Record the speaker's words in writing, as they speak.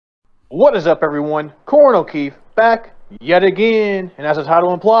What is up, everyone? Corn O'Keefe back yet again, and as the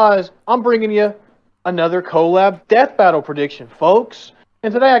title implies, I'm bringing you another collab death battle prediction, folks.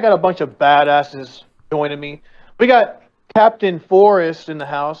 And today I got a bunch of badasses joining me. We got Captain Forrest in the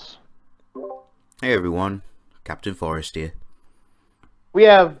house. Hey everyone, Captain Forrest here. We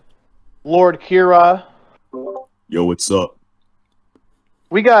have Lord Kira. Yo, what's up?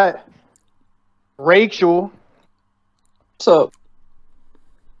 We got Rachel. What's up?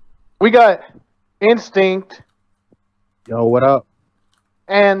 We got Instinct. Yo, what up?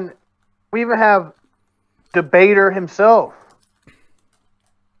 And we even have Debater himself.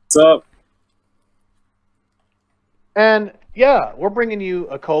 What's up? And yeah, we're bringing you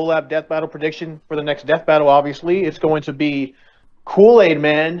a collab death battle prediction for the next death battle. Obviously, it's going to be Kool-Aid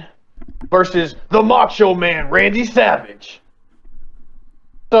Man versus the Macho Man, Randy Savage.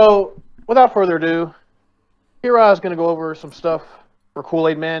 So, without further ado, Kira is going to go over some stuff for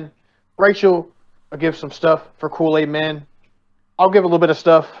Kool-Aid Man. Rachel will give some stuff for Kool-Aid Man. I'll give a little bit of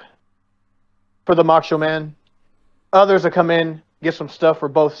stuff for the Macho Man. Others will come in, give some stuff for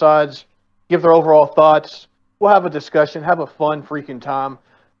both sides, give their overall thoughts. We'll have a discussion, have a fun freaking time.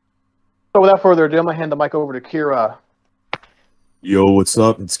 So without further ado, I'm going to hand the mic over to Kira. Yo, what's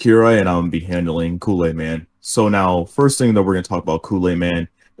up? It's Kira, and I'm gonna be handling Kool-Aid Man. So now, first thing that we're gonna talk about Kool-Aid Man,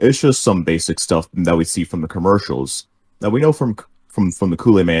 it's just some basic stuff that we see from the commercials. Now we know from the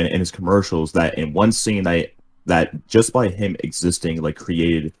Kool-Aid Man and his commercials that in one scene that just by him existing like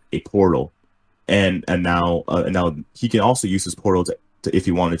created a portal, and now he can also use his portal to if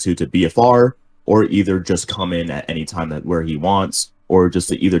he wanted to BFR, or either just come in at any time where he wants, or just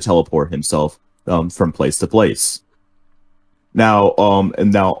to either teleport himself from place to place. Now,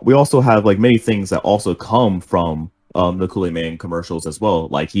 and now we also have like many things that also come from the Kool-Aid Man commercials as well.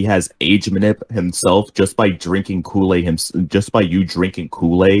 Like he has age manip himself just by drinking Kool-Aid. Just by you drinking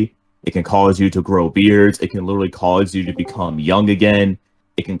Kool-Aid, it can cause you to grow beards. It can literally cause you to become young again.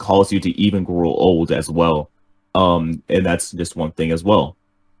 It can cause you to even grow old as well. And that's just one thing as well.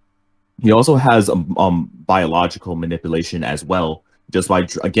 He also has biological manipulation as well. Just by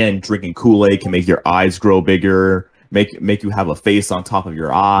again drinking Kool-Aid can make your eyes grow bigger. Make you have a face on top of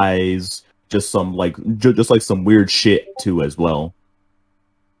your eyes, just some some weird shit too as well.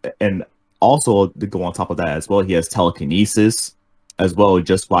 And also to go on top of that as well, he has telekinesis as well,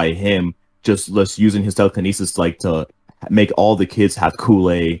 just by him just using his telekinesis like to make all the kids have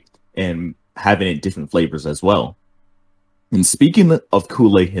Kool-Aid and having it different flavors as well. And speaking of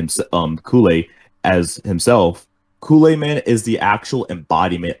Kool-Aid as himself, Kool-Aid Man is the actual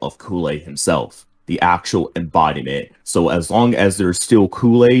embodiment of Kool-Aid himself. The actual embodiment. So as long as there's still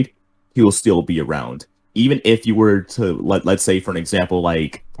Kool-Aid, he will still be around. Even if you were to let's say for an example,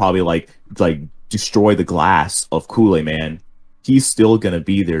 probably destroy the glass of Kool-Aid Man, he's still gonna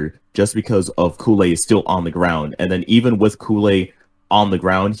be there just because of Kool-Aid is still on the ground. And then even with Kool-Aid on the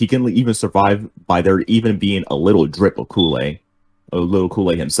ground, he can even survive by there even being a little drip of Kool-Aid, a little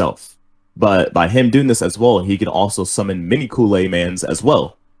Kool-Aid himself. But by him doing this as well, he can also summon many Kool-Aid Mans as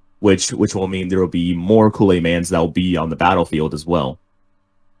well. Which will mean there will be more Kool-Aid Mans that will be on the battlefield as well.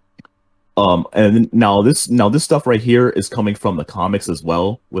 And now this stuff right here is coming from the comics as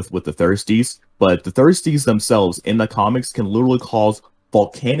well with the Thirsties, but the Thirsties themselves in the comics can literally cause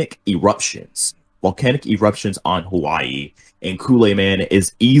volcanic eruptions on Hawaii, and Kool-Aid Man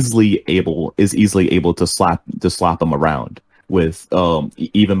is easily able to slap them around with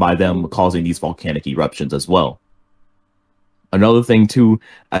even by them causing these volcanic eruptions as well. Another thing too,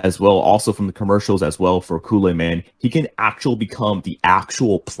 as well, also from the commercials as well for Kool-Aid Man, he can actually become the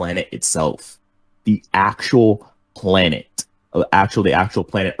actual planet itself, the actual planet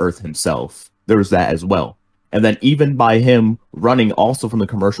Earth himself. There's that as well. And then even by him running, also from the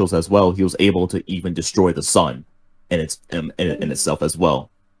commercials as well, he was able to even destroy the sun in itself as well.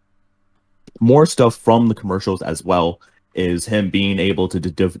 More stuff from the commercials as well is him being able to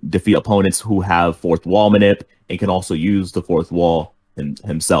defeat opponents who have fourth wall manip and can also use the fourth wall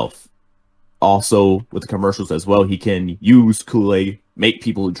himself. Also, with the commercials as well, he can use Kool-Aid, make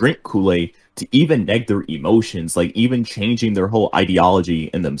people drink Kool-Aid to even neg their emotions, like even changing their whole ideology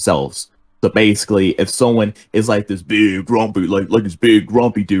in themselves. So basically, if someone is like this big grumpy, like this big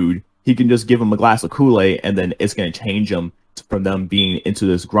grumpy dude, he can just give them a glass of Kool-Aid, and then it's going to change them from them being into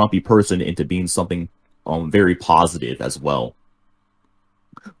this grumpy person into being something very positive as well.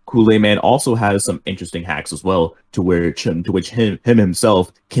 Kool-Aid Man also has some interesting hacks as well, to which him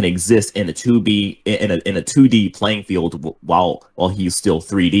himself can exist in a 2D playing field while he's still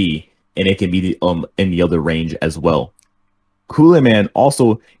 3D, and it can be in the other range as well. Kool-Aid Man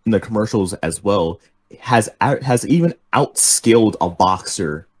also in the commercials as well has even outskilled a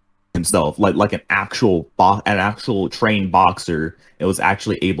boxer himself, like an actual trained boxer. It was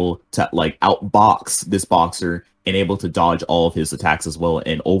actually able to like outbox this boxer and able to dodge all of his attacks as well,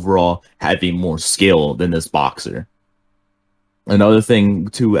 and overall having more skill than this boxer. Another thing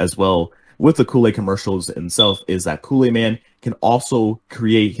too as well with the Kool-Aid commercials himself is that Kool-Aid Man can also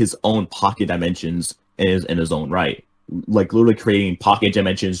create his own pocket dimensions in his own right, like literally creating pocket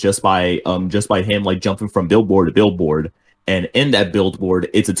dimensions just by him like jumping from billboard to billboard, and in that billboard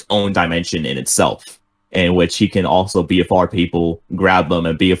it's its own dimension in itself, in which he can also BFR people, grab them,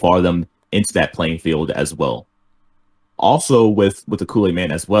 and BFR them into that playing field as well. Also with the Kool-Aid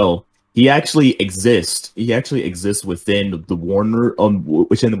Man as well, he actually exists. He actually exists within the Warner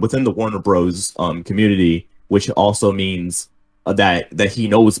within the Warner Bros. Community, which also means that he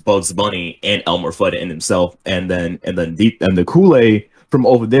knows Bugs Bunny and Elmer Fudd in himself, and the Kool-Aid from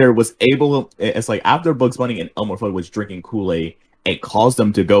over there was able. It's like after Bugs Bunny and Elmer Fudd was drinking Kool-Aid, it caused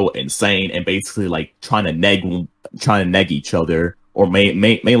them to go insane and basically like trying to neg each other, or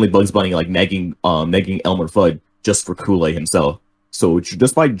mainly Bugs Bunny like negging Elmer Fudd just for Kool-Aid himself. So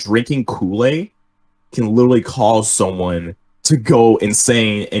just by drinking Kool-Aid can literally cause someone to go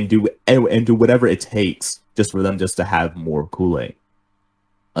insane and do whatever it takes just for them just to have more Kool-Aid.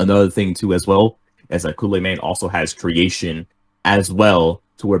 Another thing too as well is that Kool-Aid Man also has creation as well,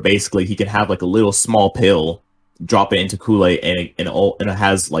 to where basically he can have like a little small pill, drop it into Kool-Aid, and it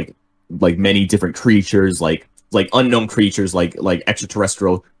has like many different creatures, like unknown creatures, like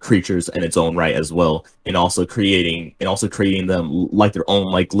extraterrestrial creatures in its own right as well, and also creating them like their own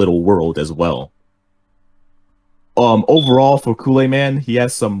like little world as well. Overall for Kool-Aid Man, he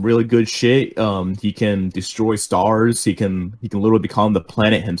has some really good shit. He can destroy stars. He can literally become the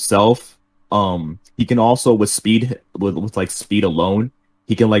planet himself. He can also with speed with speed alone,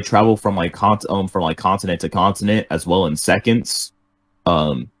 he can like travel from continent to continent as well in seconds.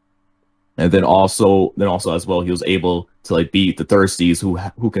 And then also as well, he was able to like beat the Thirsties,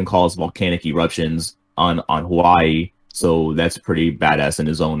 who can cause volcanic eruptions on Hawaii. So that's pretty badass in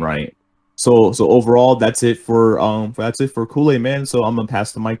his own right. So overall, that's it for Kool-Aid Man. So I'm gonna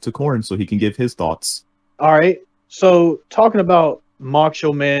pass the mic to Corn so he can give his thoughts. All right. So talking about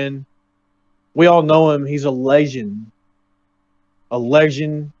Macho Man, we all know him. He's a legend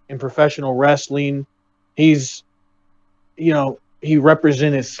in professional wrestling. He's, he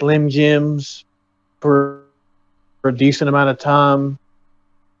represented Slim Jims for a decent amount of time.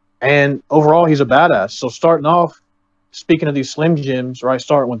 And overall, he's a badass. So starting off, speaking of these Slim Jims, right,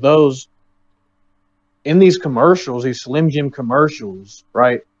 starting with those, in these commercials, these Slim Jim commercials,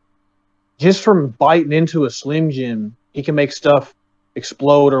 right, just from biting into a Slim Jim, he can make stuff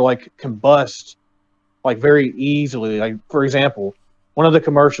explode or like combust like very easily. Like, for example, one of the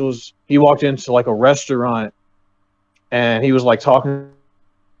commercials, he walked into like a restaurant and he was like talking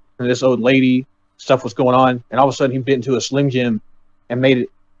to this old lady, stuff was going on, and all of a sudden he bit into a Slim Jim and made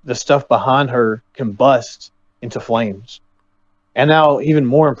the stuff behind her combust into flames. And now, even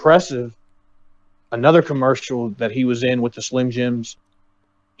more impressive, another commercial that he was in with the Slim Jims,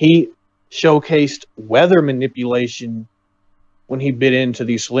 he showcased weather manipulation when he bit into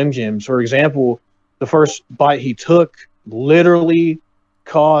these Slim Jims. For example, the first bite he took literally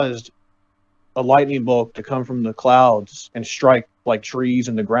caused a lightning bolt to come from the clouds and strike like trees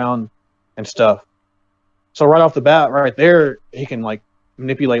and the ground and stuff. So right off the bat, right there, he can like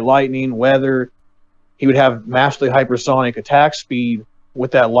manipulate lightning, weather. He would have massively hypersonic attack speed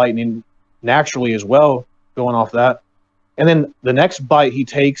with that lightning naturally as well, going off that. And then the next bite he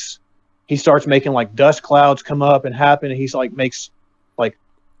takes, he starts making like dust clouds come up and happen. And he's like makes like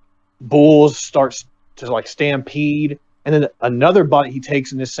bulls starts to like stampede. And then another bite he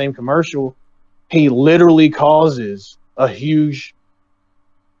takes in this same commercial, he literally causes a huge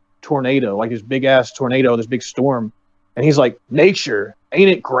tornado, like this big ass tornado, this big storm. And he's like, nature, ain't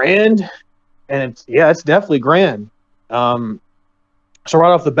it grand? And it's definitely grand. So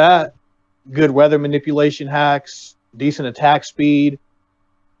right off the bat, good weather manipulation hacks, decent attack speed,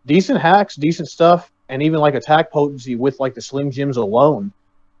 decent hacks, decent stuff, and even like attack potency with like the Slim Jims alone.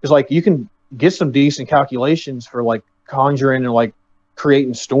 Because like you can get some decent calculations for like conjuring and like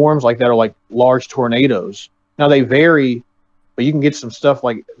creating storms like that, are like large tornadoes. Now they vary, but you can get some stuff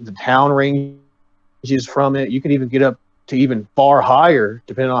like the town ranges from it. You can even get up to even far higher,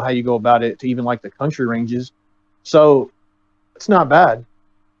 depending on how you go about it, to even like the country ranges. So it's not bad.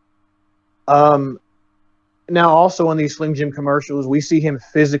 Now also in these Slim Jim commercials, we see him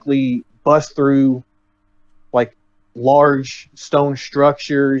physically bust through like large stone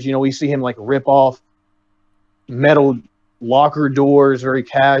structures. We see him like rip off metal locker doors very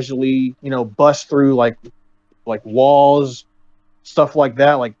casually, bust through like walls. stuff like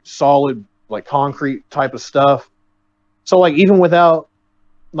that, like solid, like concrete type of stuff. So like even without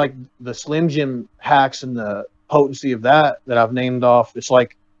like the Slim Jim hacks and the potency of that I've named off, it's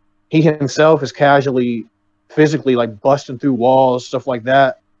like he himself is casually, physically like busting through walls, stuff like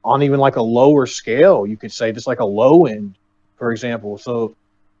that, on even like a lower scale, you could say, just like a low end, for example. So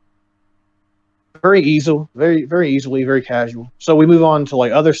very easy, very easily, very casual. So we move on to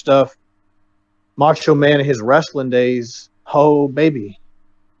like other stuff. Macho Man in his wrestling days, oh baby.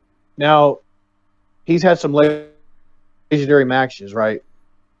 Now he's had some legendary matches, right?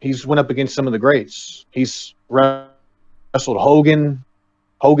 He's went up against some of the greats. He's wrestled Hogan.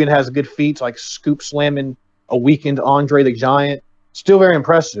 Hogan has good feats like scoop slamming a weakened Andre the Giant. Still very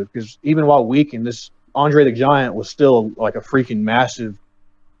impressive because even while weakened, this Andre the Giant was still like a freaking massive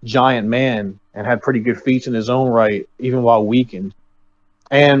giant man and had pretty good feats in his own right, even while weakened.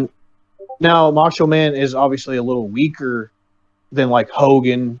 And now Macho Man is obviously a little weaker than like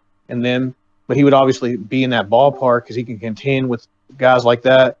Hogan and them, but he would obviously be in that ballpark because he can contend with guys like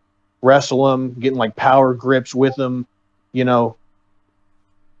that, wrestle them, getting like power grips with them, you know.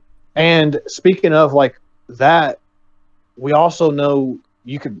 And speaking of like that, we also know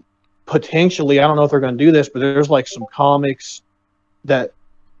you could potentially, I don't know if they're going to do this, but there's like some comics that,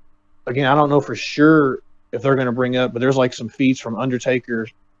 again, I don't know for sure if they're going to bring up, but there's like some feats from Undertaker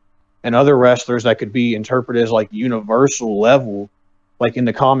and other wrestlers that could be interpreted as like universal level. Like in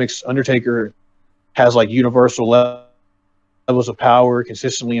the comics, Undertaker has like universal levels of power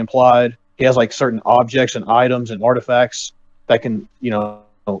consistently implied. He has like certain objects and items and artifacts that can, you know,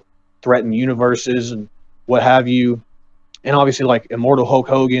 threaten universes and what have you. And obviously like Immortal Hulk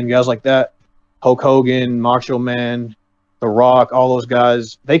Hogan, guys like that, Hulk Hogan, Macho Man, The Rock, all those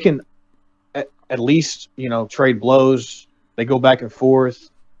guys, they can at least, you know, trade blows. They go back and forth.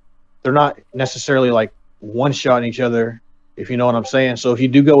 They're not necessarily like one-shotting each other, if you know what I'm saying. So if you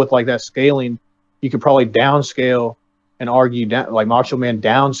do go with like that scaling, you could probably downscale and argue down, like Macho Man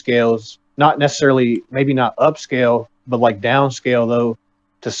downscales, not necessarily, maybe not upscale, but like downscale though,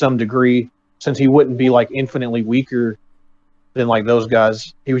 to some degree, since he wouldn't be like infinitely weaker than like those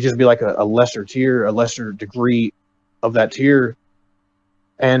guys. He would just be like a lesser tier, a lesser degree of that tier.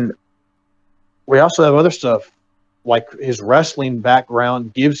 And we also have other stuff, like his wrestling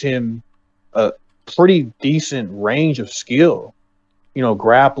background gives him a pretty decent range of skill. You know,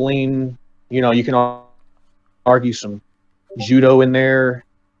 grappling, you know, you can argue some judo in there,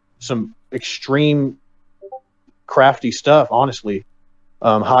 some extreme crafty stuff, honestly.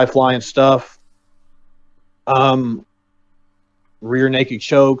 High flying stuff, rear naked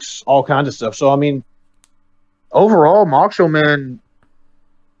chokes, all kinds of stuff. So, I mean, overall, Macho Man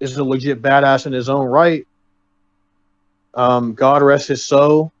is a legit badass in his own right. God rest his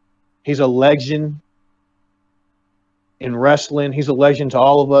soul. He's a legend in wrestling. He's a legend to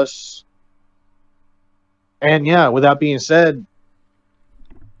all of us. And yeah, with that being said,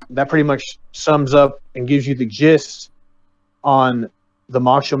 that pretty much sums up and gives you the gist on the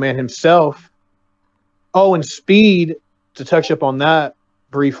Macho Man himself. Oh, and speed, to touch up on that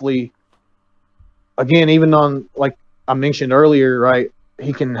briefly, again, even on, like I mentioned earlier, right,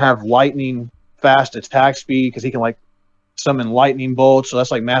 he can have lightning fast attack speed because he can like summon lightning bolts, so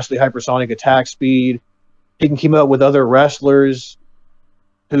that's like massively hypersonic attack speed. He can keep up with other wrestlers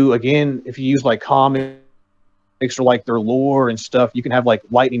who, again, if you use like comics or like their lore and stuff, you can have like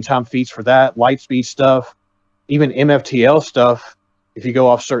lightning time feats for that, light speed stuff, even MFTL stuff if you go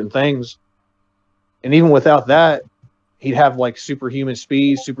off certain things. And even without that, he'd have like superhuman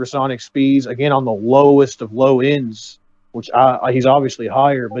speeds, supersonic speeds, again on the lowest of low ends, which he's obviously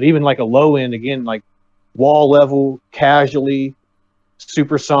higher, but even like a low end, again, like wall level, casually,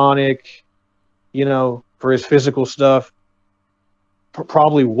 supersonic, you know, for his physical stuff,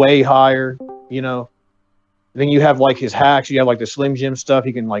 probably way higher, you know. Then you have like his hacks, you have like the Slim Jim stuff,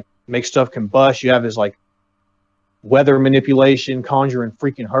 he can like make stuff combust. You have his like weather manipulation, conjuring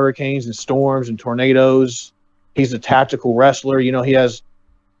freaking hurricanes and storms and tornadoes. He's a tactical wrestler, you know, he has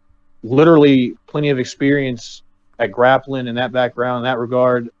literally plenty of experience at grappling in that background, in that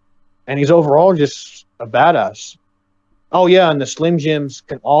regard. And he's overall just a badass. Oh yeah, and the Slim Jims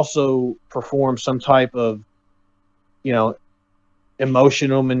can also perform some type of, you know,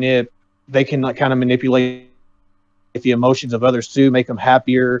 emotional manip. They can like kind of manipulate the emotions of others too, make them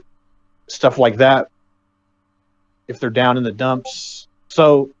happier, stuff like that, if they're down in the dumps.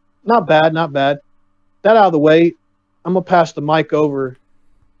 So not bad, not bad. That out of the way, I'm gonna pass the mic over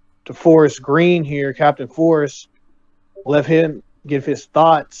to Forrest Green here, Captain Forrest. Let him give his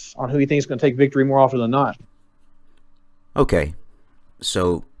thoughts on who he thinks is going to take victory more often than not. Okay,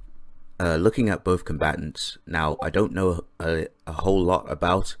 so Looking at both combatants now, I don't know a whole lot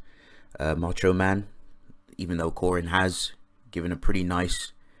about Macho Man, even though Corin has given a pretty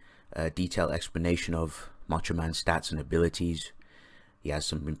nice detailed explanation of Macho Man's stats and abilities. He has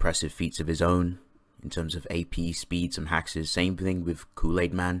some impressive feats of his own in terms of AP, speed, some hacks. Same thing with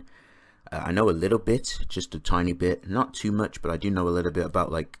Kool-Aid Man. I know a little bit, just a tiny bit, not too much, but I do know a little bit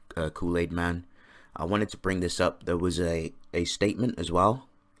about like Kool-Aid Man. I wanted to bring this up. There was a statement as well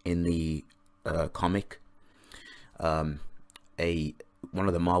in the comic. One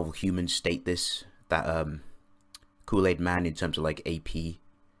of the Marvel humans state this, that Kool-Aid Man, in terms of like AP,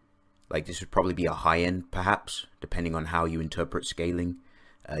 like this would probably be a high end, perhaps, depending on how you interpret scaling.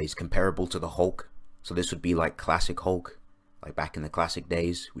 Is comparable to the Hulk, so this would be like classic Hulk, like back in the classic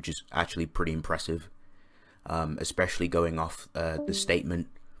days, which is actually pretty impressive, especially going off the statement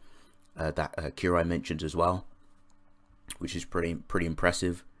that Kirai mentioned as well, which is pretty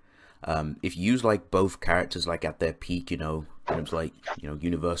impressive. If you use like both characters like at their peak, you know, in terms of like, you know,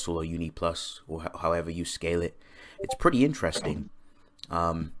 Universal or Uni Plus, or however you scale it, it's pretty interesting.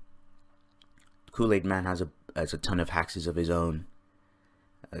 Kool-Aid Man has a ton of hacks of his own,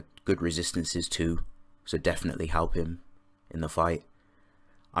 good resistances too, so definitely help him in the fight.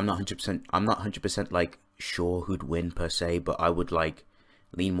 I'm not 100% like sure who'd win per se, but I would like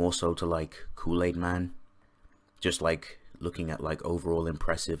lean more so to like Kool-Aid Man, just like looking at like overall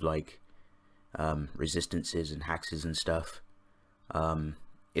impressive like resistances and hacks and stuff.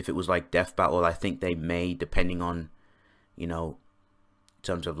 If it was like Death Battle, I think they may, depending on, you know, in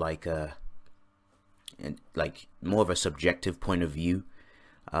terms of like and like more of a subjective point of view,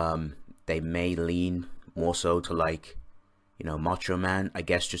 they may lean more so to like, you know, Macho Man, I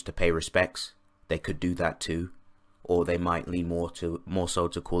guess, just to pay respects. They could do that too, or they might lean more so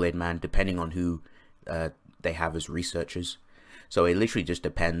to Kool-Aid Man, depending on who they have as researchers. So it literally just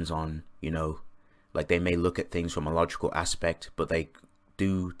depends on, you know, like they may look at things from a logical aspect, but they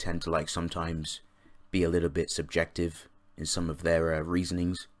do tend to like sometimes be a little bit subjective in some of their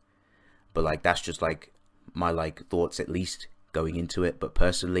reasonings. But like that's just like my like thoughts, at least going into it. But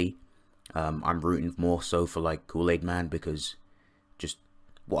personally, I'm rooting more so for like Kool-Aid Man, because just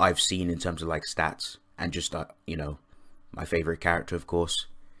what I've seen in terms of like stats and just you know, my favorite character, of course.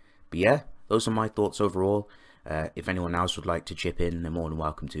 But yeah, those are my thoughts overall. If anyone else would like to chip in, they're more than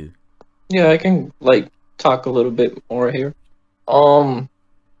welcome to. Yeah, I can like talk a little bit more here.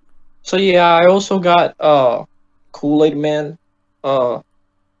 So yeah, I also got Kool-Aid Man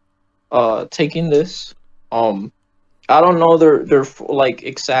taking this. I don't know they're like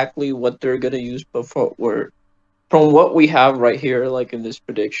exactly what they're gonna use, but from what we have right here, like in this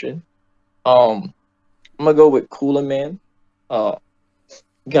prediction, I'm gonna go with Kool-Aid Man.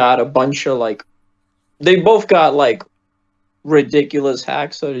 Got a bunch of like, they both got like ridiculous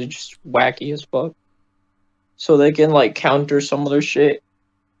hacks that are just wacky as fuck. So they can like counter some of their shit.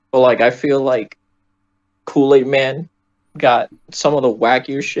 But like I feel like Kool-Aid Man got some of the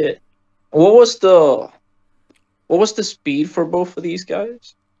wackier shit. What was the speed for both of these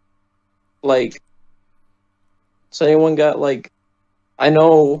guys? Like, so anyone got like, I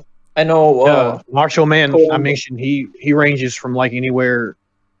know Macho Man, Cool. I mentioned he ranges from like anywhere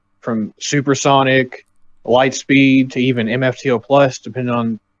from supersonic, light speed to even MFTO plus, depending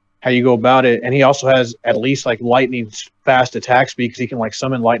on how you go about it. And he also has at least like lightning fast attack speed, because he can like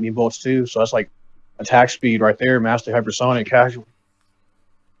summon lightning bolts too. So that's like attack speed right there, master hypersonic, casual.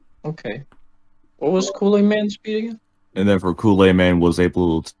 Okay. What was Kool-Aid Man's speed again? And then for Kool-Aid Man was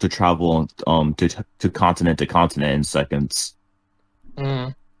able to travel to continent in seconds.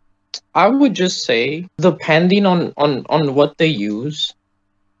 I would just say, depending on what they use,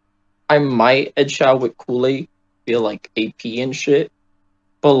 I might edge out with Kool-Aid, feel like AP and shit.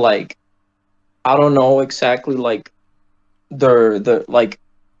 But like, I don't know exactly like the like,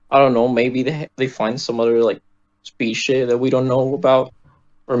 I don't know, maybe they find some other like speed shit that we don't know about,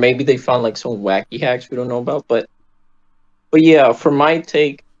 or maybe they found like some wacky hacks we don't know about. But yeah, for my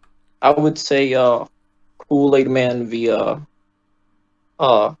take, I would say Kool-Aid Man via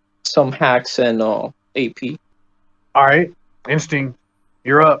some hacks and AP. All right, Instinct,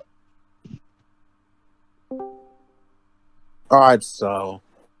 you're up. All right, so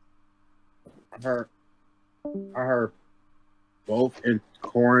I heard both in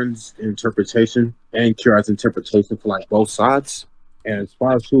Corin's interpretation and Kira's interpretation for like both sides. And as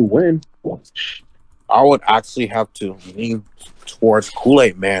far as who win, I would actually have to lean towards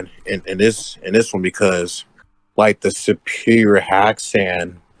Kool-Aid Man in this one, because like the superior hacks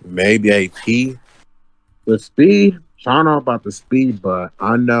and maybe AP, the speed. I don't know about the speed, but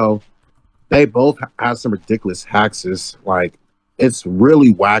I know they both have some ridiculous hacks. Like it's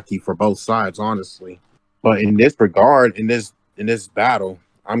really wacky for both sides, honestly. But in this regard, in this battle,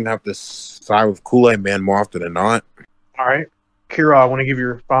 I'm gonna have to side with Kool-Aid Man more often than not. All right, Kira, I want to give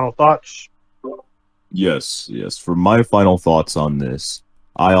your final thoughts. Yes. For my final thoughts on this,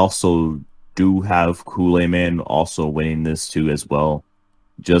 I also do have Kool-Aid Man also winning this too as well,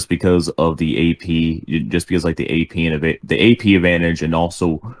 just because of the AP, just because like the AP and the AP advantage, and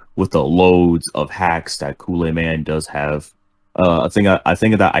also with the loads of hacks that Kool-Aid Man does have. I think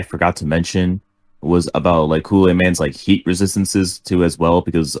that I forgot to mention was about like Kool-Aid Man's like heat resistances too as well,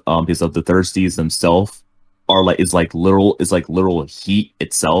 because of the thirsties themselves are like is like literal heat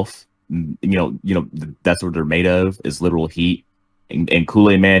itself. That's what they're made of, is literal heat, and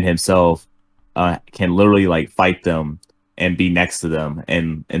Kool-Aid Man himself can literally like fight them and be next to them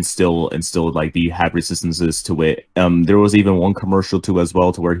and still like have resistances to it. There was even one commercial too as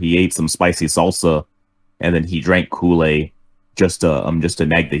well to where he ate some spicy salsa and then he drank Kool-Aid just to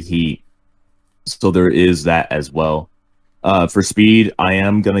neg the heat. So there is that as well. For speed, I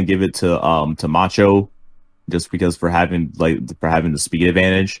am gonna give it to Macho, just because for having the speed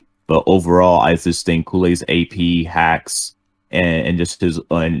advantage. But overall, I just think Kool-Aid's AP hacks and just his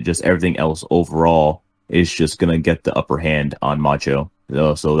and just everything else overall is just gonna get the upper hand on Macho.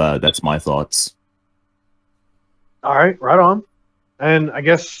 So that's my thoughts. All right, right on. And I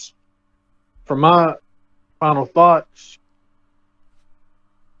guess for my final thoughts,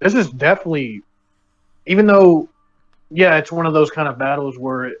 this is definitely, even though, yeah, it's one of those kind of battles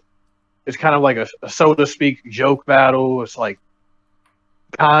where it's kind of like a so to speak joke battle. It's like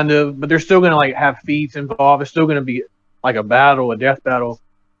kind of, but they're still gonna like have feats involved. It's still gonna be like a battle, a death battle.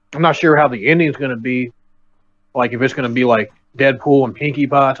 I'm not sure how the ending's gonna be. Like if it's gonna be like Deadpool and Pinkie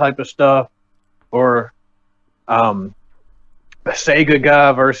Pie type of stuff, or a Sega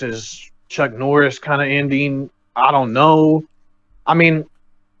guy versus Chuck Norris kind of ending. I don't know. I mean,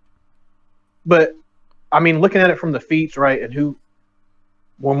 but I mean, looking at it from the feats, right, and who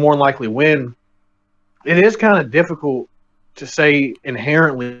will more likely win, it is kind of difficult to say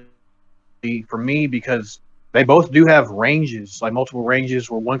inherently for me, because they both do have ranges, like multiple ranges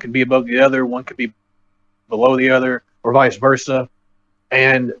where one could be above the other, one could be below the other, or vice versa.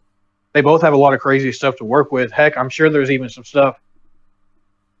 And they both have a lot of crazy stuff to work with. Heck, I'm sure there's even some stuff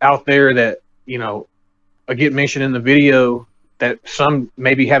out there that, get mentioned in the video that some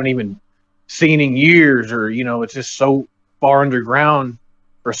maybe haven't even seen in years, or, it's just so far underground,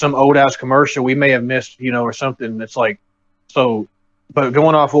 or some old ass commercial we may have missed, or something that's like, so, but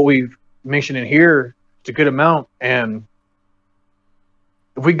going off what we've mentioned in here, it's a good amount. And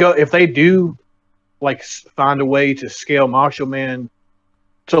if they do like find a way to scale Macho Man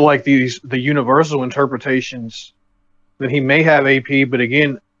to like the universal interpretations, then he may have AP. But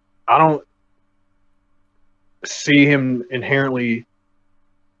again, I don't see him inherently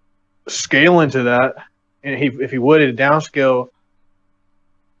scaling to that. And if he would, it'd downscale.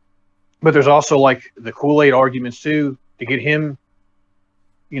 But there's also like the Kool-Aid arguments too, to get him,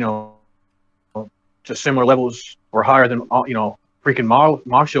 to similar levels or higher than, freaking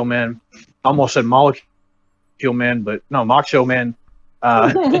Macho Man. I almost said Molecule Man, but no, Macho Man.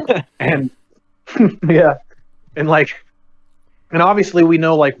 And yeah, and obviously we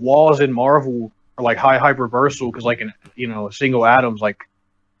know like walls in Marvel are like high hyperversal, because like a single atom's like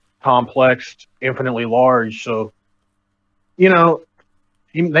complexed, infinitely large. So they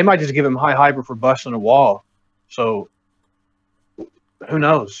might just give him high hyper for busting a wall. So who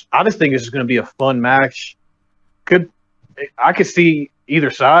knows? I just think this is going to be a fun match. I could see either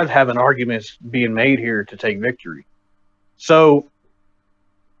side having arguments being made here to take victory. So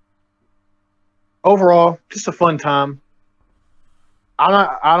overall, just a fun time.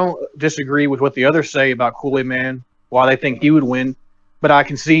 I don't disagree with what the others say about Kool-Aid Man, why they think he would win, but I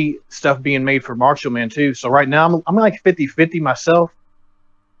can see stuff being made for Macho Man too. So right now I'm like 50-50 myself,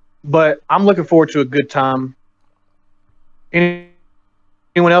 but I'm looking forward to a good time. Anyone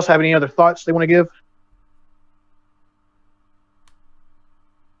else have any other thoughts they want to give?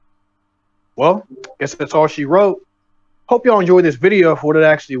 Well, I guess that's all she wrote. Hope y'all enjoyed this video for what it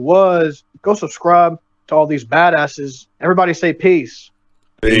actually was. Go subscribe to all these badasses. Everybody say peace.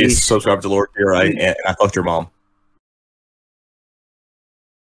 Peace. Subscribe to Lord Here, and I fucked your mom.